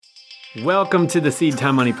Welcome to the Seed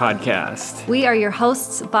Time Money Podcast. We are your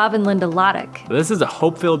hosts, Bob and Linda Loddick. This is a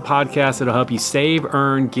hope-filled podcast that'll help you save,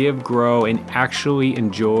 earn, give, grow, and actually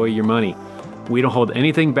enjoy your money. We don't hold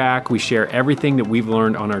anything back. We share everything that we've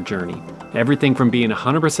learned on our journey. Everything from being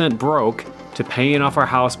 100% broke to paying off our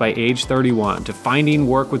house by age 31, to finding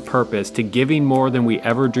work with purpose, to giving more than we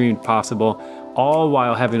ever dreamed possible, all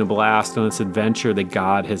while having a blast on this adventure that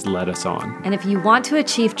God has led us on. And if you want to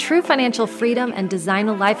achieve true financial freedom and design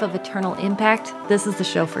a life of eternal impact, this is the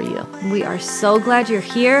show for you. We are so glad you're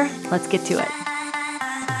here. Let's get to it.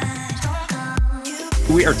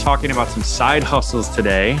 We are talking about some side hustles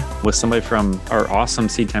today with somebody from our awesome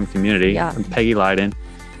Seed Time community, from Peggy Leiden.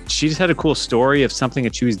 She just had a cool story of something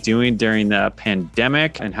that she was doing during the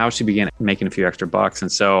pandemic and how she began making a few extra bucks.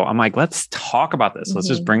 And so I'm like, let's talk about this. Let's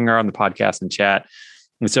just bring her on the podcast and chat.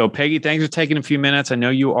 And so Peggy, thanks for taking a few minutes. I know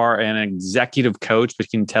you are an executive coach,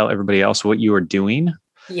 but you can tell everybody else what you are doing.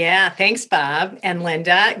 Yeah, thanks, Bob and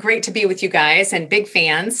Linda. Great to be with you guys and big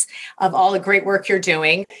fans of all the great work you're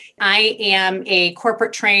doing. I am a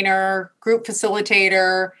corporate trainer, group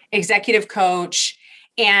facilitator, executive coach.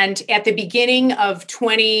 And at the beginning of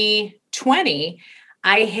 2020,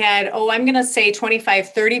 I had, I'm going to say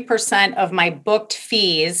 25-30% of my booked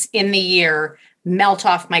fees in the year melt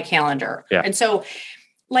off my calendar. Yeah. And so,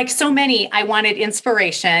 like so many, I wanted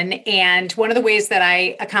inspiration. And one of the ways that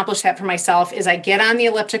I accomplish that for myself is I get on the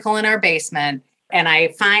elliptical in our basement and I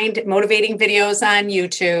find motivating videos on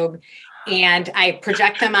YouTube and I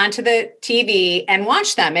project them onto the TV and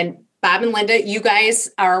watch them. And Bob and Linda, you guys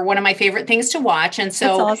are one of my favorite things to watch. And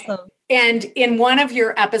so, that's awesome. And in one of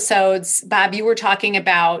your episodes, Bob, you were talking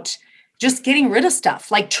about just getting rid of stuff,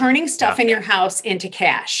 like turning stuff in your house into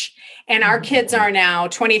cash. And our kids are now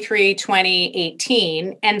 23, 20,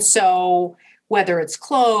 18. And so whether it's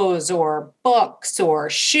clothes or books or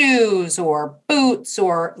shoes or boots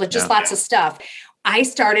or just lots of stuff, I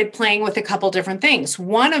started playing with a couple different things.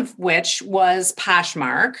 One of which was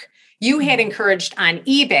Poshmark. You had encouraged on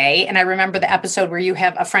eBay. And I remember the episode where you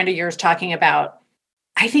have a friend of yours talking about,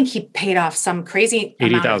 I think he paid off some crazy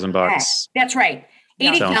 $80,000. That's right.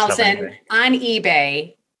 80,000 on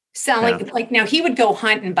eBay selling. Like now he would go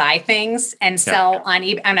hunt and buy things and sell on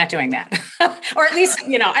eBay. I'm not doing that. Or at least, I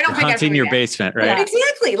don't think I'm hunting your basement, right? Yeah,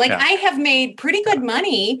 exactly. Like I have made pretty good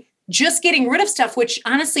money just getting rid of stuff, which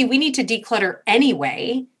honestly, we need to declutter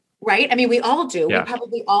anyway. Right. I mean, we all do. Yeah. We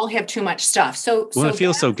probably all have too much stuff. So it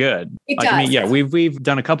feels so good. It does. We've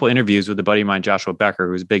done a couple of interviews with a buddy of mine, Joshua Becker,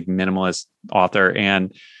 who's a big minimalist author.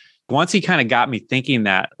 And once he kind of got me thinking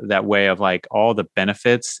that way of like all the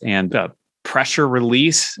benefits and the pressure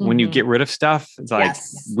release when you get rid of stuff, it's like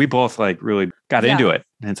we both like really got into it.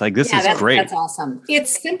 And it's like, this is great. That's awesome. It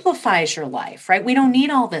simplifies your life, right? We don't need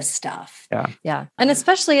all this stuff. Yeah. And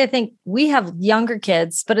especially I think we have younger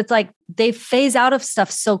kids, but it's like they phase out of stuff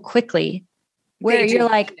so quickly where you're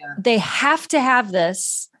like, they have to have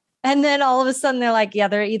this. And then all of a sudden they're like,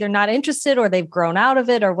 they're either not interested or they've grown out of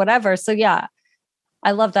it or whatever. So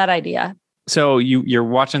I love that idea. So you're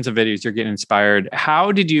watching some videos, you're getting inspired.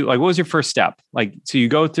 How did you, what was your first step? So you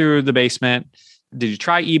go through the basement. Did you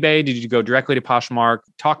try eBay? Did you go directly to Poshmark?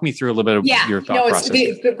 Talk me through a little bit of your thought process.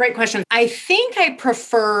 It's a great question. I think I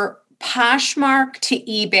prefer Poshmark to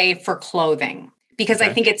eBay for clothing because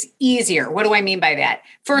I think it's easier. What do I mean by that?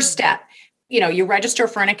 First step, you register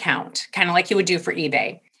for an account, kind of like you would do for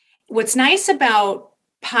eBay. What's nice about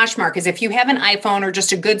Poshmark is if you have an iPhone or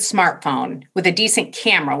just a good smartphone with a decent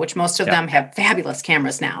camera, which most of them have fabulous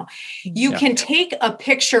cameras now, you can take a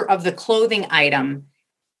picture of the clothing item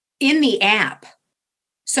in the app.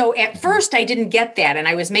 So at first I didn't get that and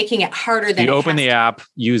I was making it harder than you open the app,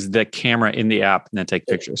 use the camera in the app and then take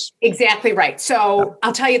pictures. Exactly right. So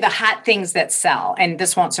I'll tell you the hot things that sell, and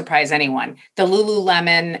this won't surprise anyone. The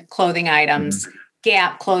Lululemon clothing items,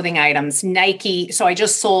 Gap clothing items, Nike. So I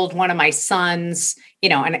just sold one of my sons,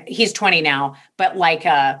 and he's 20 now, but like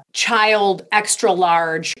a child extra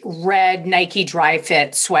large red Nike dry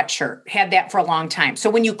fit sweatshirt, had that for a long time.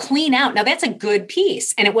 So when you clean out, now that's a good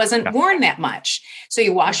piece and it wasn't worn that much. So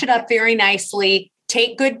you wash it up very nicely,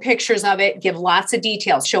 take good pictures of it, give lots of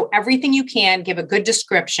details, show everything you can, give a good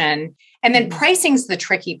description. And then pricing's the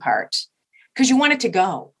tricky part because you want it to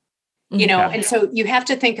go, and so you have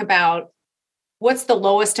to think about what's the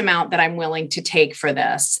lowest amount that I'm willing to take for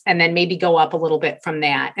this? And then maybe go up a little bit from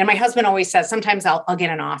that. And my husband always says, sometimes I'll get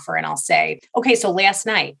an offer and I'll say, okay, so last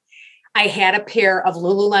night I had a pair of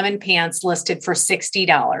Lululemon pants listed for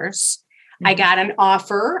 $60. I got an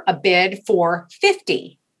offer, a bid for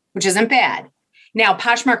 $50, which isn't bad. Now,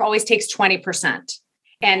 Poshmark always takes 20%.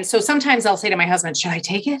 And so sometimes I'll say to my husband, should I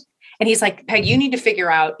take it? And he's like, Peg, you need to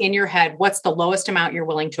figure out in your head, what's the lowest amount you're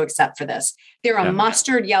willing to accept for this? They're a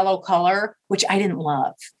mustard yellow color, which I didn't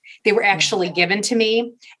love. They were actually given to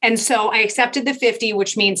me. And so I accepted the 50,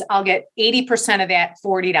 which means I'll get 80% of that,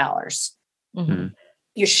 $40. Mm-hmm.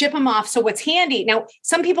 You ship them off. So what's handy now,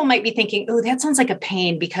 some people might be thinking, oh, that sounds like a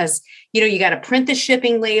pain because, you got to print the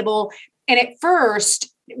shipping label. And at first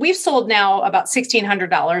we've sold now about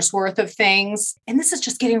 $1,600 worth of things. And this is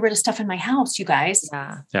just getting rid of stuff in my house, you guys.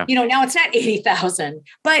 Yeah. Now it's not 80,000,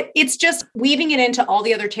 but it's just weaving it into all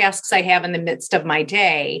the other tasks I have in the midst of my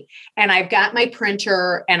day. And I've got my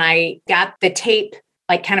printer and I got the tape,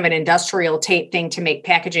 like kind of an industrial tape thing to make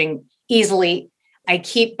packaging easily. I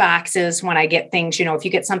keep boxes when I get things, if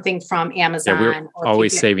you get something from Amazon. Yeah, we're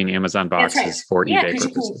always saving Amazon boxes for eBay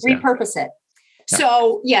purposes. You can repurpose it. Yeah.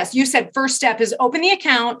 So yes, you said first step is open the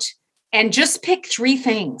account and just pick 3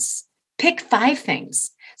 things. Pick 5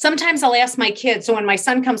 things. Sometimes I'll ask my kids. So when my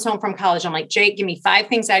son comes home from college, I'm like, Jake, give me 5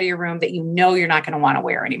 things out of your room that you're not going to want to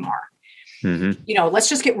wear anymore. Mm-hmm. Let's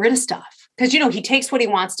just get rid of stuff. Because, he takes what he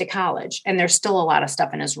wants to college and there's still a lot of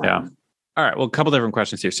stuff in his room. Yeah. All right. Well, a couple different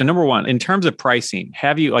questions here. So number one, in terms of pricing,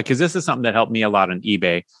 have you because this is something that helped me a lot on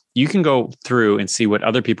eBay. You can go through and see what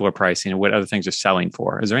other people are pricing and what other things are selling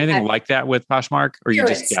for. Is there anything like that with Poshmark, or are you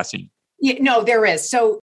just guessing? Yeah, no, there is.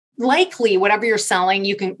 So likely whatever you're selling,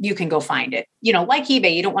 you can go find it. Like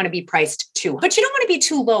eBay, you don't want to be priced too, but you don't want to be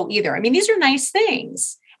too low either. I mean, these are nice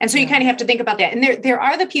things. And so you kind of have to think about that. And there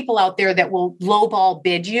are the people out there that will lowball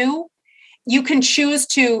bid you. You can choose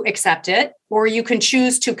to accept it, or you can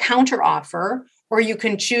choose to counter offer, or you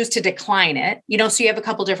can choose to decline it. So you have a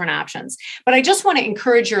couple different options. But I just want to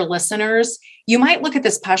encourage your listeners. You might look at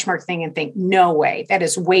this Poshmark thing and think, no way, that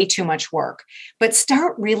is way too much work. But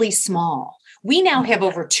start really small. We now have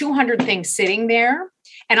over 200 things sitting there.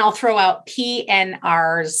 And I'll throw out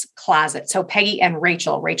PNR's closet. So Peggy and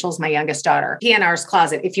Rachel. Rachel's my youngest daughter. PNR's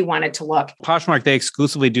closet, if you wanted to look. Poshmark, they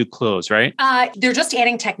exclusively do clothes, right? They're just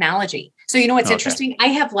adding technology. So what's interesting? I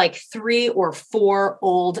have like 3 or 4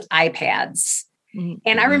 old iPads. Mm-hmm.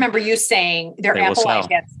 And I remember you saying they're Apple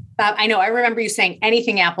iPads. I know. I remember you saying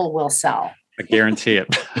anything Apple will sell. I guarantee it.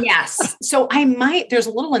 Yes. So there's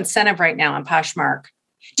a little incentive right now on Poshmark.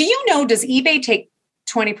 Do you know, does eBay take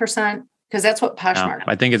 20%? Because that's what Poshmark.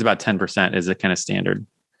 I think it's about 10% is the kind of standard.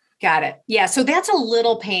 Got it. Yeah. So that's a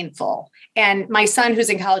little painful. And my son who's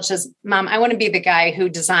in college says, Mom, I want to be the guy who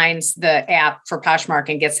designs the app for Poshmark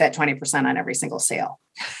and gets that 20% on every single sale.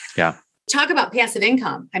 Yeah. Talk about passive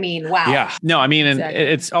income. I mean, wow. Yeah. No, I mean, exactly. And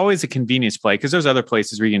it's always a convenience play because there's other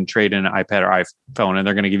places where you can trade in an iPad or iPhone and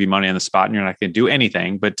they're going to give you money on the spot and you're not going to do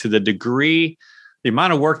anything. But to the degree, the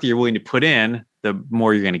amount of work that you're willing to put in, the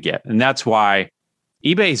more you're going to get. And that's why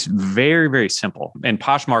eBay is very, very simple, and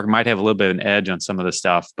Poshmark might have a little bit of an edge on some of the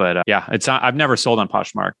stuff, but it's not, I've never sold on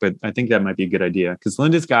Poshmark, but I think that might be a good idea because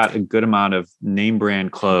Linda's got a good amount of name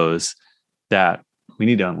brand clothes that we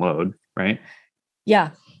need to unload, right? Yeah.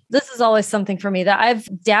 This is always something for me that I've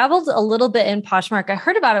dabbled a little bit in Poshmark. I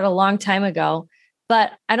heard about it a long time ago,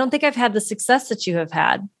 but I don't think I've had the success that you have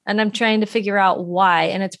had. And I'm trying to figure out why.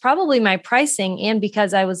 And it's probably my pricing and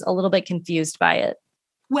because I was a little bit confused by it.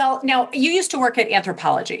 Well, now you used to work at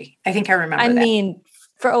Anthropologie. I think I remember that. I mean,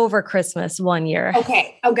 for over Christmas 1 year.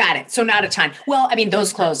 Okay. Oh, got it. So not a ton. Well, I mean,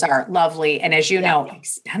 those clothes are lovely. And as you know,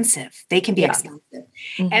 expensive. They can be expensive.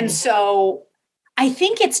 Mm-hmm. And so I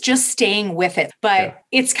think it's just staying with it, but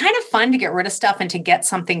it's kind of fun to get rid of stuff and to get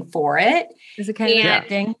something for it. Is it kind of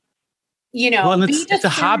addicting? Well, and it's a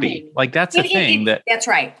hobby. Like that's the thing that's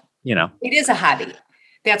right. It is a hobby.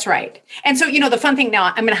 That's right. And so, the fun thing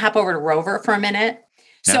now, I'm going to hop over to Rover for a minute.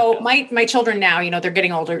 So my children now, they're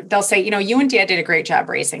getting older. They'll say, you and Dad did a great job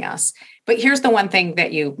raising us. But here's the one thing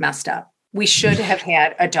that you messed up. We should have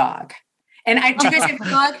had a dog. And do you guys have a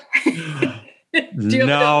dog?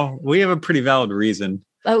 No, we have a pretty valid reason.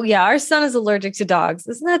 Oh, yeah. Our son is allergic to dogs.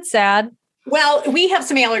 Isn't that sad? Well, we have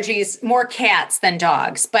some allergies, more cats than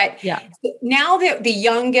dogs. But now that the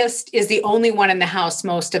youngest is the only one in the house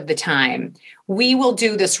most of the time, we will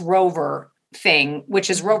do this Rover thing, which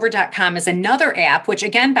is rover.com, is another app, which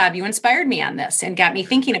again, Bob, you inspired me on this and got me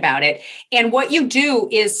thinking about it. And what you do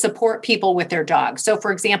is support people with their dogs. So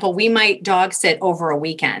for example, we might dog sit over a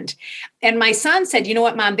weekend. And my son said, you know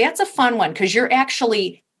what, Mom, that's a fun one because you're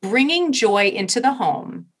actually bringing joy into the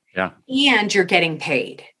home and you're getting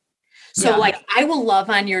paid. So I will love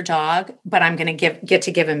on your dog, but I'm going to get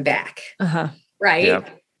to give him back. Right.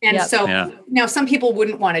 Yep. And now some people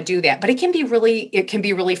wouldn't want to do that, but it can be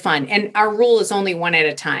really fun. And our rule is only one at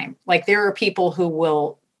a time. Like there are people who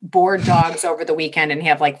will board dogs over the weekend and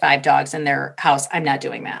have like 5 dogs in their house. I'm not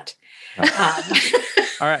doing that.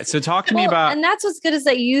 All right. So talk to me about. And that's what's good is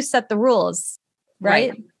that you set the rules,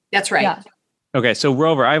 right? That's right. Yeah. Okay. So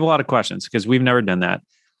Rover, I have a lot of questions because we've never done that.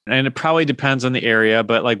 And it probably depends on the area,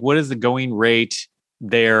 but like, what is the going rate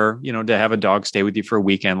there, to have a dog stay with you for a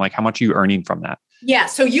weekend? Like, how much are you earning from that? Yeah.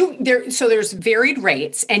 So there's varied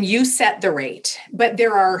rates and you set the rate, but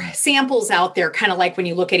there are samples out there, kind of like when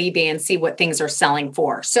you look at eBay and see what things are selling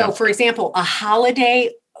for. So for example, a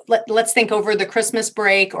holiday, let's think over the Christmas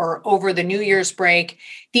break or over the New Year's break.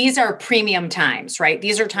 These are premium times, right?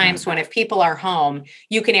 These are times when if people are home,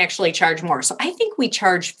 you can actually charge more. So I think we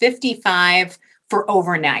charge $55 for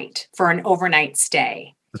an overnight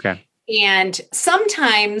stay. Okay. And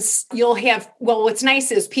sometimes you'll have, what's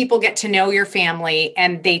nice is people get to know your family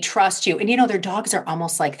and they trust you. And, their dogs are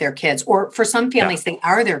almost like their kids, or for some families, they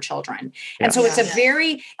are their children. Yeah. And so it's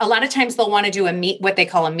a lot of times they'll want to do what they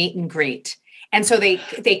call a meet and greet. And so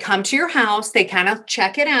they come to your house, they kind of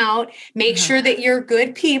check it out, make sure that you're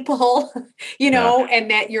good people,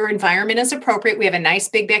 and that your environment is appropriate. We have a nice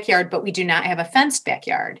big backyard, but we do not have a fenced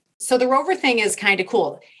backyard. So the Rover thing is kind of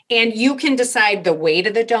cool. And you can decide the weight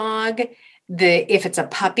of the dog, if it's a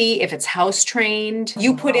puppy, if it's house trained,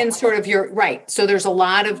 you put in sort of right. So there's a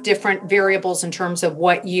lot of different variables in terms of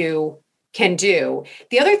what you can do.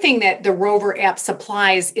 The other thing that the Rover app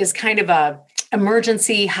supplies is kind of a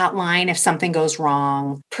emergency hotline if something goes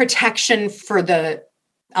wrong, protection for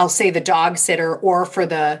I'll say the dog sitter or for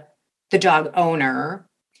the dog owner,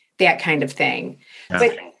 that kind of thing. Yeah.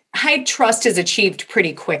 But high trust is achieved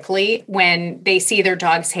pretty quickly when they see their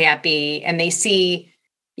dog's happy and they see,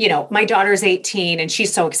 my daughter's 18 and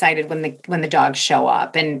she's so excited when the dogs show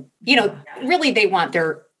up, and, really they want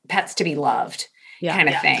their pets to be loved kind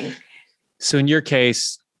of thing. So in your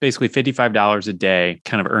case, basically $55 a day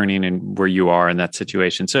kind of earning in where you are in that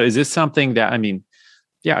situation. So is this something that,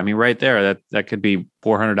 right there, that could be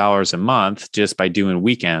 $400 a month just by doing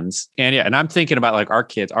weekends. And I'm thinking about like our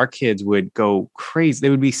kids would go crazy. They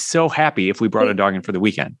would be so happy if we brought a dog in for the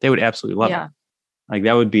weekend. They would absolutely love it. Like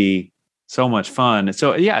that would be so much fun.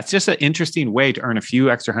 So it's just an interesting way to earn a few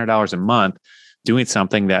extra $100 a month doing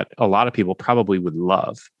something that a lot of people probably would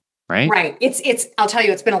love. Right. Right. I'll tell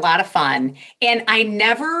you, it's been a lot of fun. And I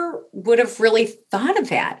never would have really thought of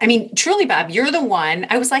that. I mean, truly, Bob, you're the one.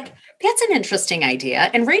 I was like, that's an interesting idea.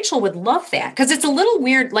 And Rachel would love that because it's a little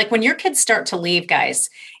weird. Like when your kids start to leave, guys,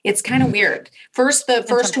 it's kind of weird. The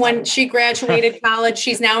first one, she graduated college.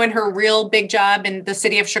 She's now in her real big job in the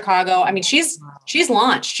city of Chicago. I mean, she's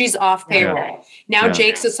launched. She's off payroll. Yeah. Now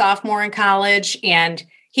Jake's a sophomore in college and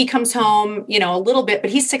he comes home, a little bit, but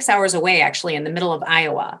he's 6 hours away, actually, in the middle of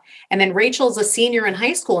Iowa. And then Rachel's a senior in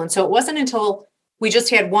high school. And so it wasn't until we just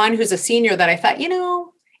had one who's a senior that I thought,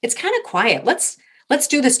 it's kind of quiet. Let's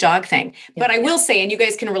do this dog thing. Yeah. But I will say, and you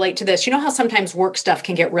guys can relate to this, how sometimes work stuff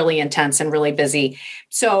can get really intense and really busy.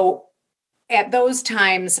 So at those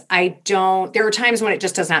times, there are times when it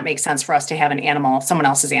just does not make sense for us to have someone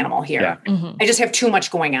else's animal here. Yeah. Mm-hmm. I just have too much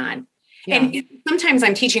going on. Yeah. And sometimes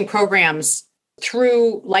I'm teaching programs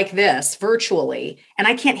through like this virtually, and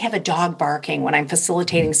I can't have a dog barking when I'm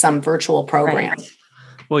facilitating some virtual program. Right.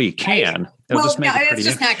 Well, you can. It's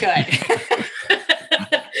just not good.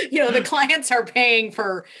 The clients are paying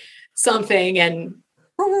for something and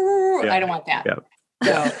I don't want that. Yep.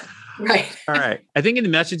 So, right. All right. I think in the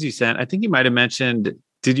message you sent, I think you might have mentioned,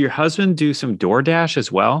 did your husband do some DoorDash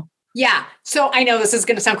as well? Yeah. So I know this is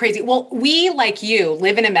going to sound crazy. Well, we, like you,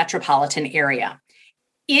 live in a metropolitan area.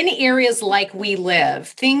 In areas like we live,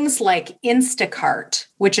 things like Instacart,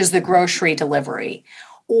 which is the grocery delivery,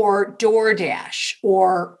 or DoorDash,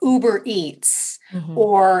 or Uber Eats,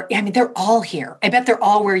 or, they're all here. I bet they're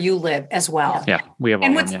all where you live as well. Yeah, we have all.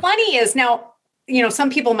 And what's funny is now, some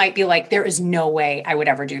people might be like, there is no way I would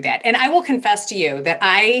ever do that. And I will confess to you that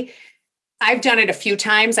I've done it a few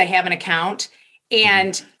times. I have an account.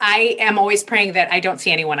 And I am always praying that I don't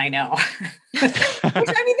see anyone I know. Which,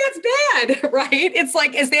 that's bad, right? It's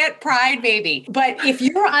like, is that pride? Maybe. But if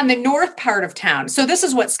you're on the north part of town, so this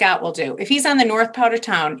is what Scott will do. If he's on the north part of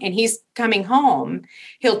town and he's coming home,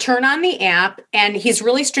 he'll turn on the app and he's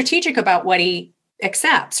really strategic about what he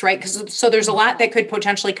accepts, right? So there's a lot that could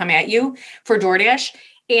potentially come at you for DoorDash.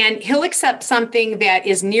 And he'll accept something that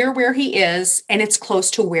is near where he is and it's close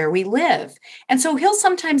to where we live. And so he'll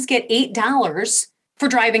sometimes get $8 for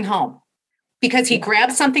driving home because he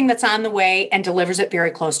grabs something that's on the way and delivers it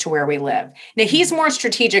very close to where we live. Now, he's more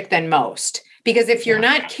strategic than most because if you're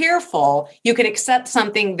not careful, you can accept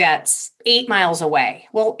something that's 8 miles away.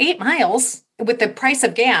 Well, 8 miles with the price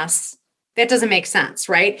of gas, that doesn't make sense,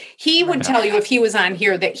 right? He would tell you if he was on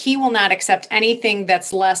here that he will not accept anything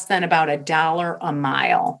that's less than about $1 a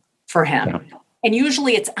mile for him. Yeah. And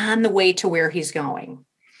usually it's on the way to where he's going.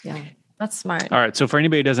 Yeah, that's smart. All right. So for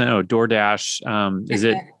anybody who doesn't know, DoorDash, is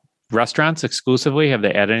it restaurants exclusively? Have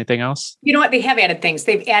they added anything else? You know what? They have added things.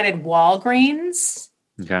 They've added Walgreens.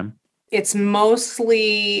 Okay. It's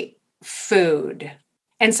mostly food.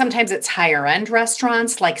 And sometimes it's higher end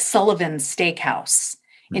restaurants like Sullivan's Steakhouse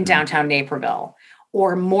in downtown Naperville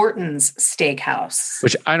or Morton's Steakhouse.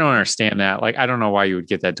 Which I don't understand that. Like, I don't know why you would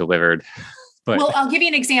get that delivered. But well, I'll give you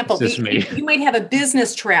an example. You might have a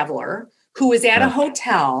business traveler who is at a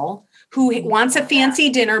hotel who wants a fancy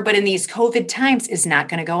dinner, but in these COVID times is not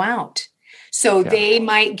going to go out. So they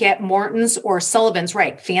might get Morton's or Sullivan's,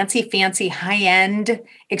 right? Fancy, high-end,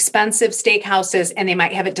 expensive steakhouses, and they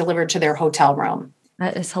might have it delivered to their hotel room.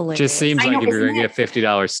 That is hilarious. Just seems like if you're going to get a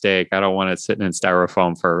 $50 steak, I don't want it sitting in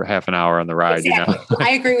styrofoam for half an hour on the ride. Exactly. You know?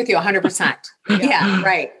 I agree with you 100%. Yeah,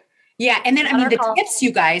 right. Yeah. And then, I mean, the tips,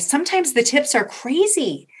 you guys, sometimes the tips are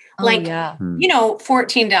crazy. $14,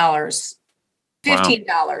 $15,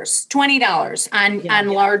 $20 on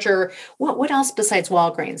larger, what else besides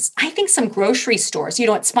Walgreens? I think some grocery stores,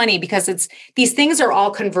 it's funny because these things are all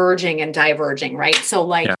converging and diverging, right? So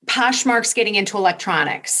Poshmark's getting into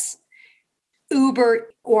electronics. Uber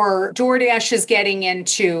or DoorDash is getting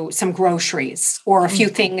into some groceries or a few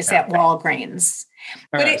things at Walgreens.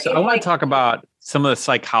 All right, so I want to talk about some of the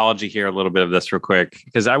psychology here, a little bit of this real quick,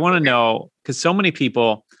 because I want to know, because so many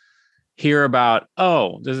people hear about,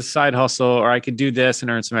 there's a side hustle or I could do this and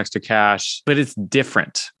earn some extra cash, but it's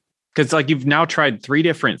different. Because you've now tried 3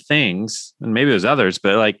 different things, and maybe there's others,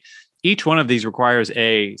 but each one of these requires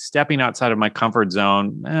a stepping outside of my comfort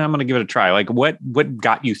zone. I'm going to give it a try. What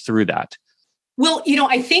got you through that? Well,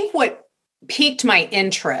 I think what piqued my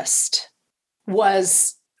interest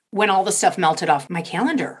was when all the stuff melted off my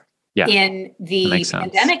calendar in the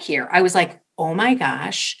pandemic year. I was like, oh my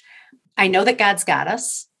gosh, I know that God's got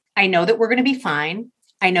us. I know that we're going to be fine.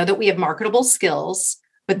 I know that we have marketable skills,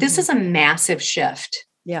 but this is a massive shift.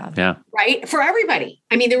 Yeah. Right. For everybody.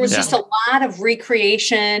 I mean, there was just a lot of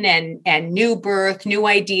recreation and new birth, new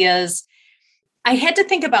ideas. I had to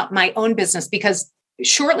think about my own business because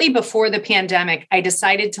shortly before the pandemic, I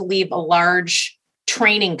decided to leave a large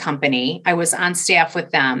training company. I was on staff with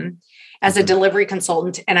them as a delivery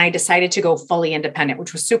consultant, and I decided to go fully independent,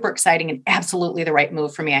 which was super exciting and absolutely the right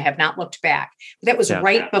move for me. I have not looked back. That was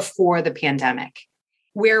right before the pandemic,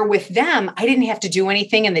 where with them, I didn't have to do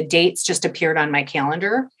anything and the dates just appeared on my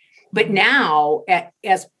calendar. But now,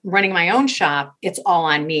 as running my own shop, it's all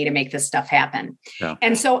on me to make this stuff happen. Yeah.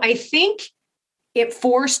 And so I think it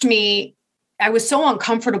forced me. I was so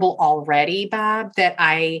uncomfortable already, Bob, that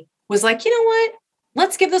I was like, you know what?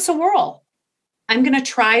 Let's give this a whirl. I'm going to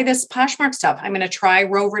try this Poshmark stuff. I'm going to try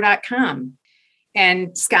Rover.com.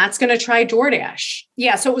 And Scott's going to try DoorDash.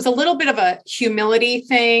 Yeah. So it was a little bit of a humility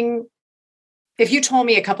thing. If you told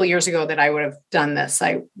me a couple of years ago that I would have done this,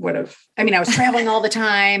 I would have. I mean, I was traveling all the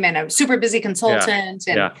time and I was super busy consultant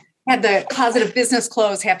and had the positive business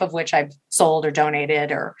clothes, half of which I've sold or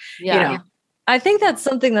donated or, I think that's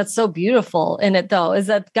something that's so beautiful in it, though, is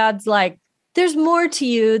that God's like, there's more to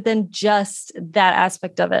you than just that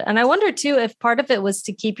aspect of it. And I wonder, too, if part of it was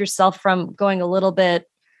to keep yourself from getting a little bit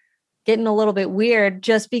weird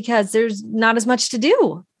just because there's not as much to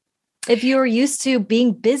do. If you were used to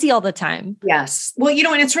being busy all the time. Yes. Well,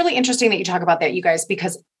 and it's really interesting that you talk about that, you guys,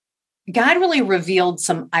 because God really revealed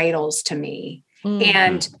some idols to me.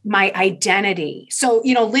 And my identity. So,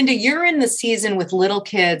 Linda, you're in the season with little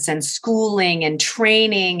kids and schooling and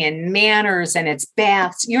training and manners and it's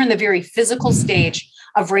baths. You're in the very physical stage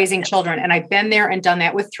of raising children. And I've been there and done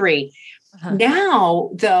that with 3. Now,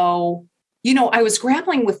 though, I was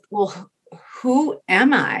grappling with, well, who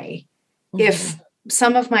am I if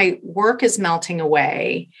some of my work is melting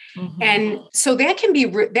away? And so that can be,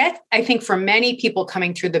 that I think for many people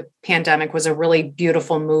coming through the pandemic was a really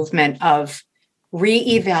beautiful movement of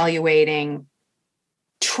reevaluating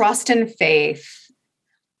trust and faith.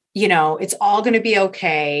 It's all going to be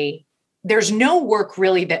okay. There's no work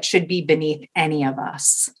really that should be beneath any of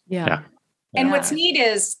us. Yeah. And what's neat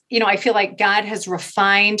is, I feel like God has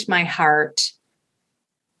refined my heart,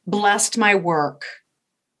 blessed my work,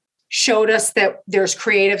 showed us that there's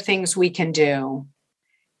creative things we can do,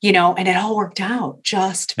 and it all worked out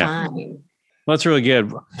just fine. Well, that's really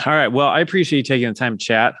good. All right. Well, I appreciate you taking the time to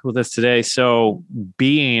chat with us today. So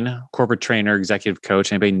being a corporate trainer, executive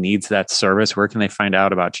coach, anybody needs that service, where can they find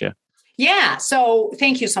out about you? Yeah. So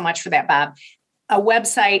thank you so much for that, Bob. A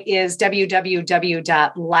website is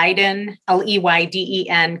www.leyden,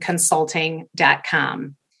 Leyden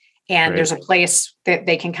consulting.com. And there's a place that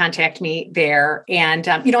they can contact me there. And,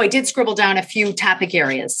 I did scribble down a few topic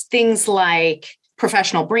areas, things like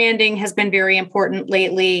professional branding has been very important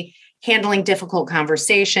lately. handling difficult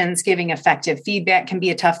conversations, giving effective feedback can be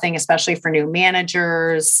a tough thing, especially for new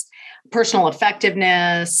managers. Personal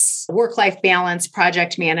effectiveness, work-life balance,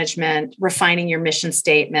 project management, refining your mission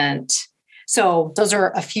statement. So those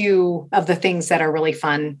are a few of the things that are really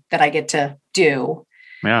fun that I get to do.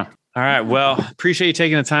 Yeah. All right. Well, appreciate you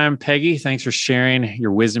taking the time, Peggy. Thanks for sharing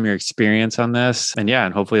your wisdom, your experience on this. And yeah,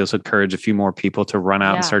 and hopefully it'll encourage a few more people to run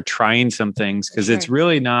out and start trying some things, because it's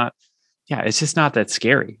really not, it's just not that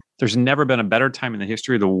scary. There's never been a better time in the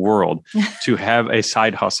history of the world to have a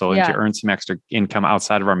side hustle and to earn some extra income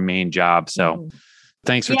outside of our main job. So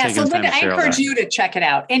thanks for taking the time to share. I encourage you to check it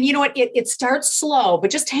out. And you know what? It starts slow,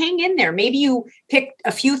 but just hang in there. Maybe you pick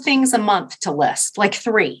a few things a month to list, like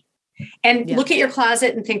 3, and look at your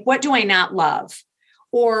closet and think, what do I not love?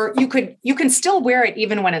 Or you can still wear it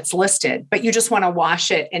even when it's listed, but you just want to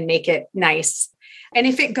wash it and make it nice. And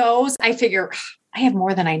if it goes, I figure I have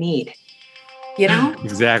more than I need. You know?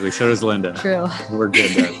 Exactly. So does Linda. True. We're good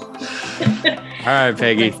then. All right,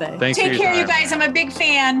 Peggy. Thanks Take for your care, time. you guys. I'm a big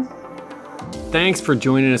fan. Thanks for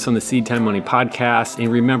joining us on the Seed Time Money podcast. And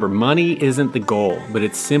remember, money isn't the goal, but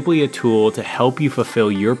it's simply a tool to help you fulfill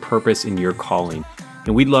your purpose and your calling.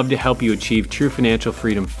 And we'd love to help you achieve true financial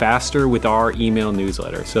freedom faster with our email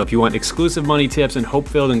newsletter. So if you want exclusive money tips and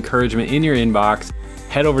hope-filled encouragement in your inbox,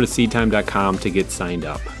 head over to seedtime.com to get signed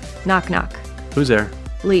up. Knock, knock. Who's there?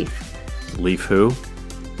 Leaf. Leaf who?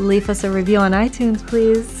 Leave us a review on iTunes,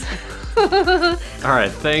 please. All right.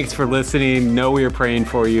 Thanks for listening. Know we are praying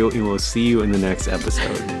for you, and we'll see you in the next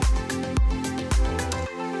episode.